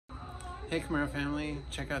Hey Camaro family,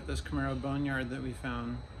 check out this Camaro boneyard that we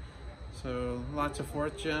found. So lots of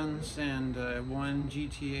 4th gens and one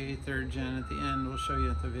GTA 3rd gen at the end. We'll show you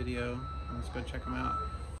at the video. Let's go check them out.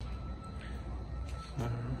 So,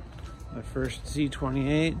 the first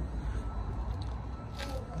Z28,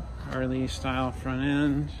 Harley style front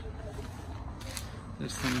end.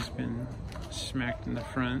 This thing's been smacked in the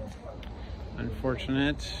front.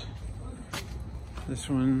 Unfortunate. This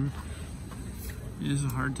one is a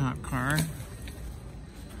hardtop car.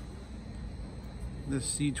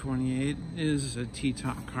 This C28 is a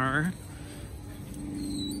T-top car.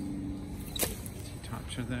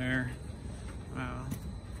 T-tops are there. Wow,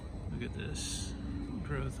 look at this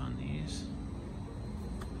growth on these.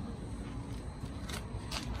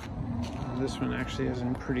 This one actually is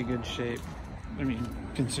in pretty good shape. I mean,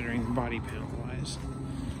 considering body panel wise.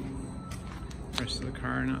 The rest of the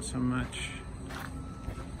car, not so much.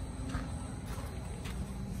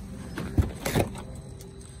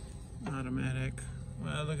 Automatic.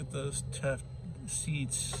 Wow, look at those tough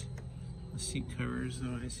seats. The seat covers,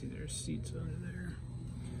 though. I see there's seats under there.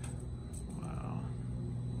 Wow.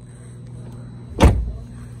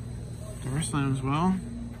 Door slam as well.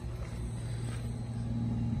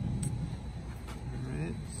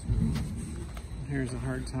 Alright, so here's a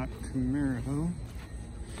hardtop Camaro.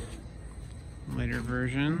 Later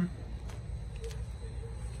version.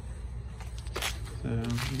 So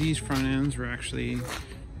these front ends were actually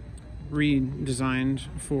redesigned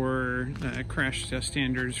for crash test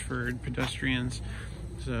standards for pedestrians.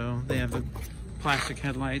 So they have the plastic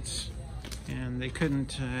headlights, and they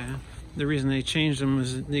couldn't, the reason they changed them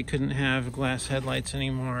was they couldn't have glass headlights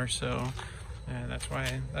anymore. So that's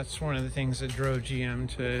one of the things that drove GM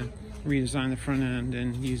to redesign the front end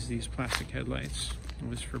and use these plastic headlights. It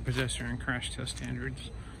was for pedestrian crash test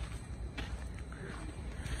standards,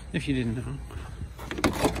 if you didn't know.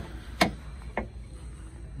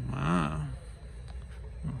 Wow,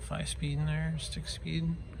 5-speed in there,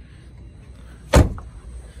 6-speed. Sounds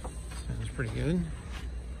pretty good.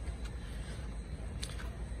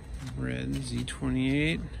 Red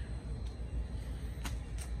Z28,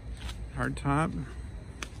 hardtop.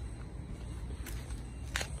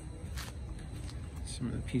 Some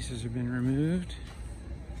of the pieces have been removed.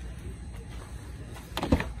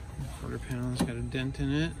 The quarter panel's got a dent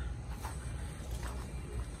in it.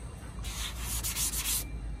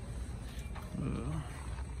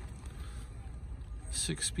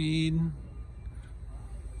 6-speed.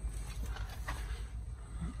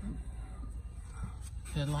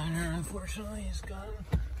 Headliner, unfortunately, is gone.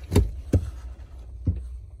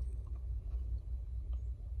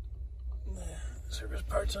 Service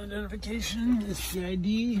parts identification,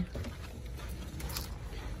 SPID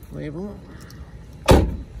label.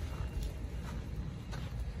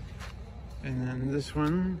 And then this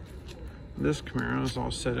one, this Camaro is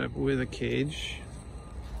all set up with a cage.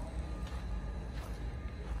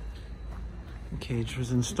 The cage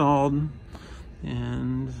was installed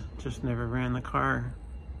and just never ran the car.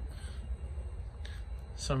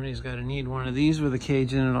 Somebody's got to need one of these with a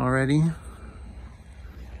cage in it already.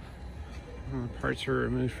 The parts are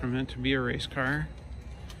removed from it to be a race car.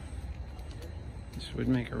 This would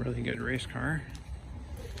make a really good race car.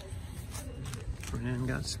 Front end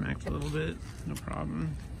got smacked a little bit, no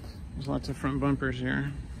problem. There's lots of front bumpers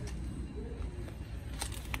here.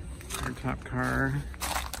 Hardtop car.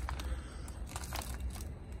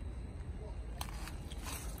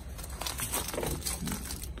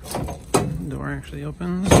 Door actually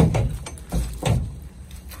opens.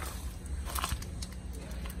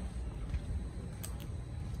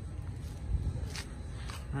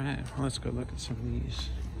 Alright, well, let's go look at some of these.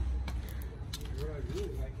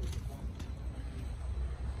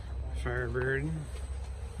 Firebird.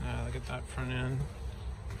 Look at that front end.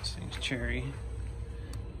 This thing's cherry.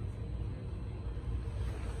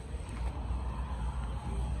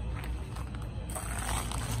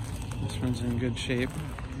 This one's in good shape,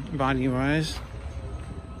 body-wise.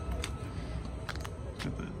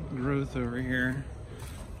 Got the growth over here.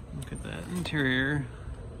 Look at that interior.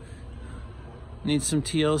 Needs some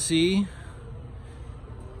TLC.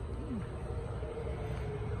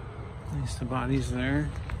 At least the body's there.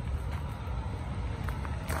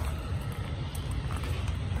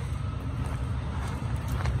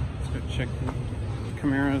 Let's go check the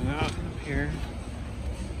Camaros out up here.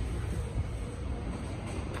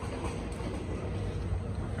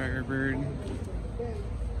 Firebird.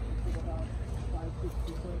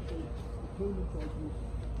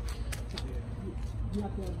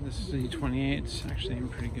 This is the 28. It's actually in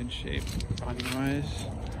pretty good shape body-wise.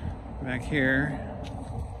 Back here,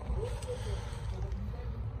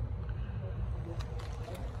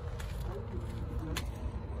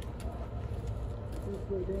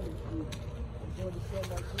 trade in if you want to sell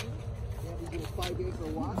my team. And we do a 5-acre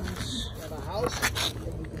lot and a house, and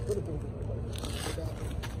we can put a building in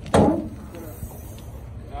it.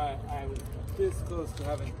 I was this close to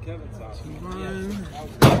having Kevin's house.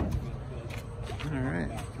 All right,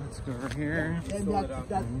 let's go over here.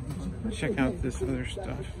 Check out this other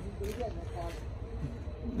stuff.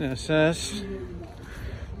 The SS.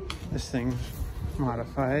 This thing's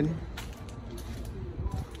modified,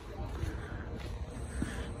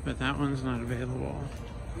 but that one's not available.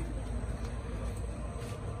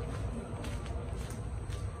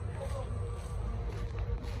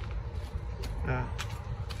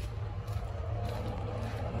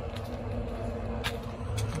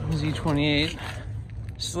 Z28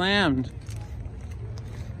 slammed.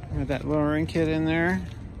 Got that lowering kit in there.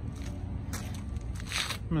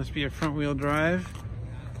 Must be a front wheel drive.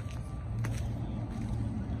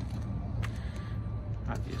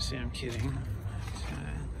 Obviously, I'm kidding.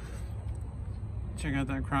 Check out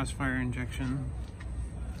that crossfire injection.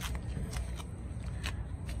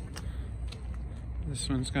 This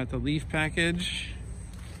one's got the leaf package.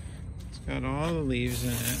 It's got all the leaves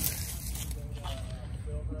in it.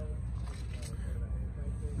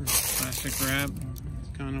 This plastic wrap,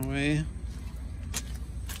 it's gone away.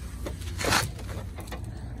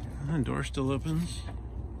 The door still opens.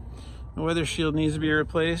 The weather shield needs to be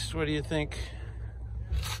replaced. What do you think?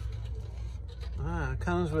 It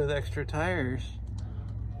comes with extra tires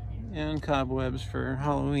and cobwebs for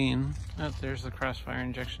Halloween. Oh, there's the crossfire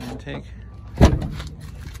injection intake. There's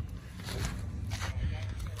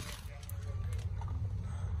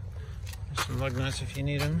some lug nuts if you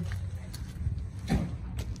need them.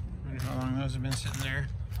 Wonder how long those have been sitting there.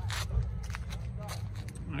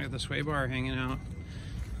 I got the sway bar hanging out.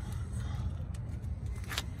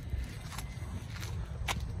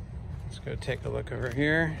 Let's go take a look over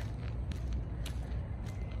here.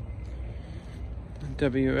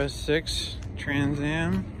 WS6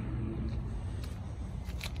 Trans-Am.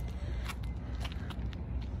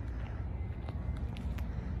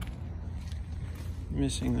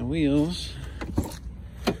 Missing the wheels.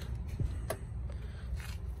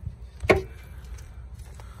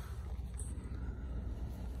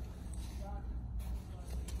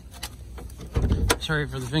 Sorry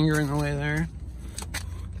for the finger in the way there.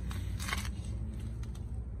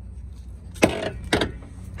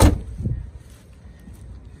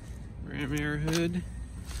 Ram air hood.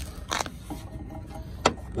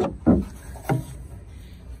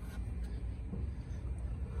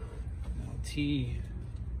 LT.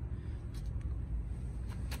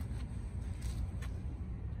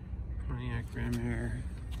 Pontiac Ram air.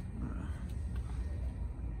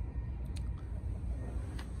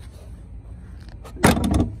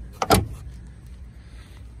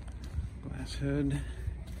 Glass hood.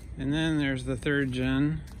 And then there's the 3rd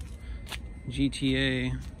gen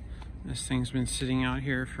GTA. This thing's been sitting out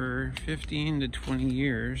here for 15 to 20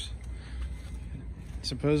 years.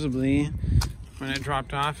 Supposedly, when it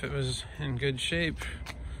dropped off, it was in good shape.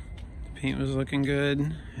 The paint was looking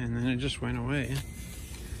good, and then it just went away.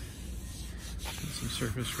 Got some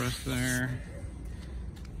surface rust there.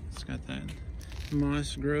 It's got that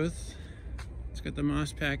moss growth. It's got the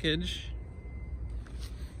moss package.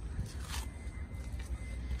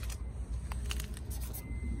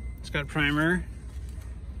 It's got primer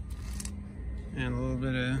and a little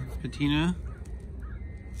bit of patina.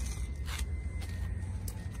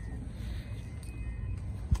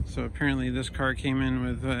 So apparently this car came in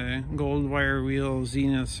with gold wire wheel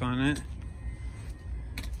zeniths on it.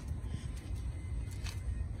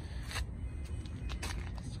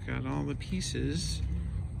 It's got all the pieces.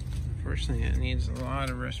 Unfortunately, it needs a lot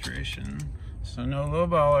of restoration. So no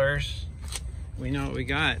lowballers. We know what we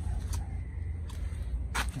got.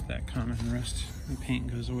 That common rust and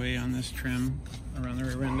paint goes away on this trim around the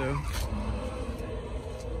rear window.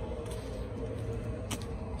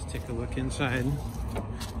 Let's take a look inside.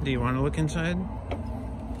 Do you want to look inside?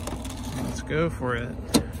 Let's go for it.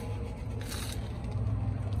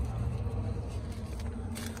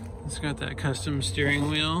 It's got that custom steering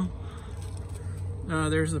wheel. Oh,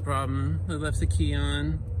 there's the problem. They left the key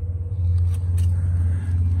on.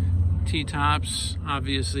 T-tops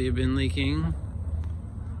obviously have been leaking.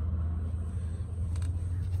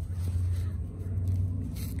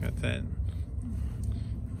 Got that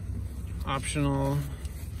optional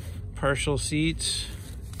partial seats.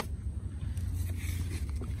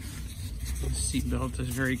 The seat belt is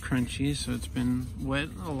very crunchy, so it's been wet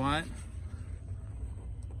a lot.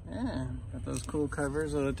 Yeah, got those cool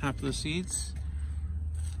covers on the top of the seats.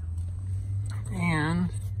 And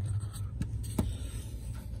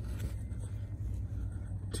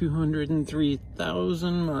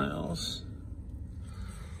 203,000 miles.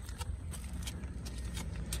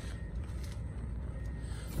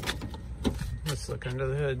 Let's look under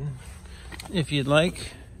the hood if you'd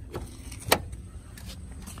like.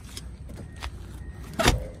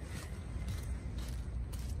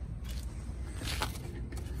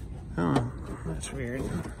 Oh, that's weird.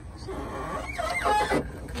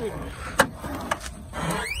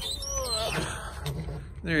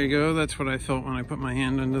 There you go. That's what I felt when I put my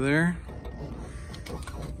hand under there.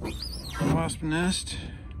 Wasp nest.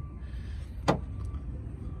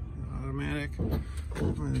 Automatic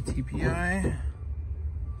with a TPI.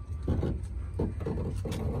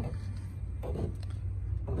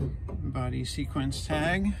 Body sequence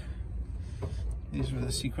tag. These were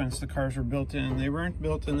the sequence the cars were built in. They weren't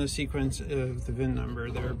built in the sequence of the VIN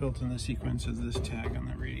number. They were built in the sequence of this tag on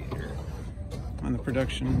the radiator on the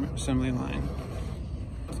production assembly line.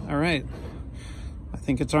 All right, I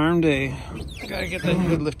think it's arm day. Gotta get that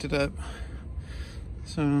hood lifted up.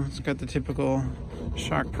 So it's got the typical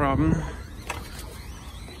shock problem.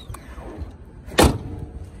 All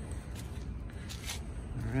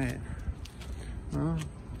right, well,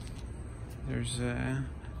 there's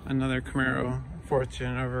another Camaro 4th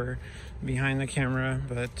gen over behind the camera,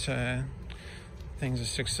 but thing's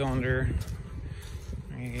a 6-cylinder.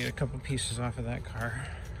 I'm gonna get a couple pieces off of that car.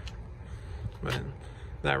 But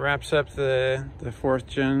that wraps up the 4th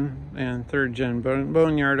gen and 3rd gen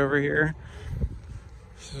boneyard over here.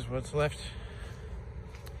 This is what's left.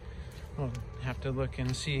 We'll have to look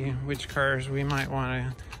and see which cars we might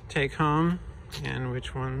want to take home and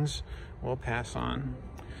which ones we'll pass on.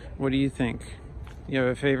 What do you think? You have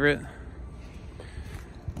a favorite?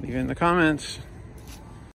 Leave it in the comments.